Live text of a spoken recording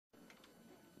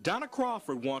Donna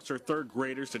Crawford wants her third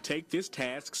graders to take this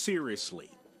task seriously.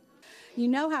 You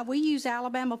know how we use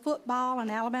Alabama football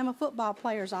and Alabama football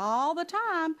players all the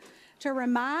time to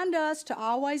remind us to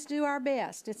always do our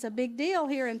best. It's a big deal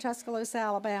here in Tuscaloosa,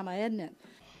 Alabama, isn't it?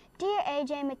 Dear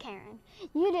A.J. McCarron,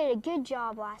 you did a good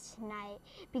job last night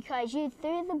because you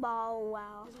threw the ball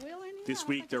well. This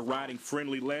week they're writing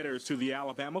friendly letters to the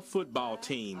Alabama football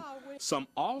team. Some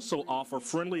also offer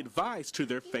friendly advice to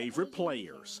their favorite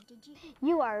players.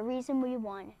 You are a reason we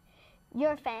won.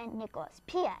 Your fan, Nicholas.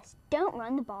 P.S. Don't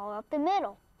run the ball up the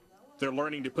middle. They're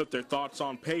learning to put their thoughts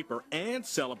on paper and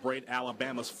celebrate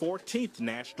Alabama's 14th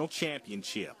national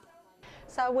championship.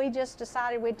 So we just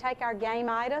decided we'd take our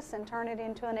game-itis and turn it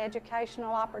into an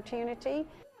educational opportunity.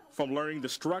 From learning the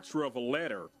structure of a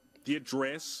letter, the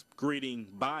address, greeting,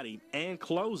 body, and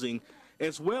closing,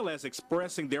 as well as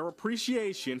expressing their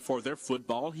appreciation for their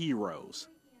football heroes.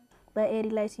 But Eddie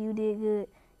Lacy, you did good.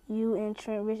 You and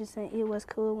Trent Richardson, it was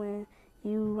cool when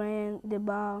you ran the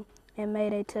ball and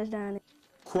made a touchdown.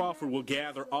 Crawford will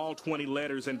gather all 20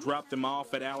 letters and drop them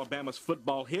off at Alabama's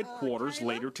football headquarters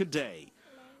later today.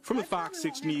 From the Fox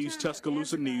 6 News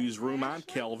Tuscaloosa newsroom, I'm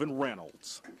Kelvin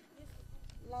Reynolds.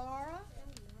 Laura.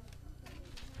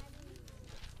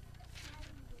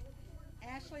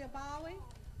 Ashley Abali.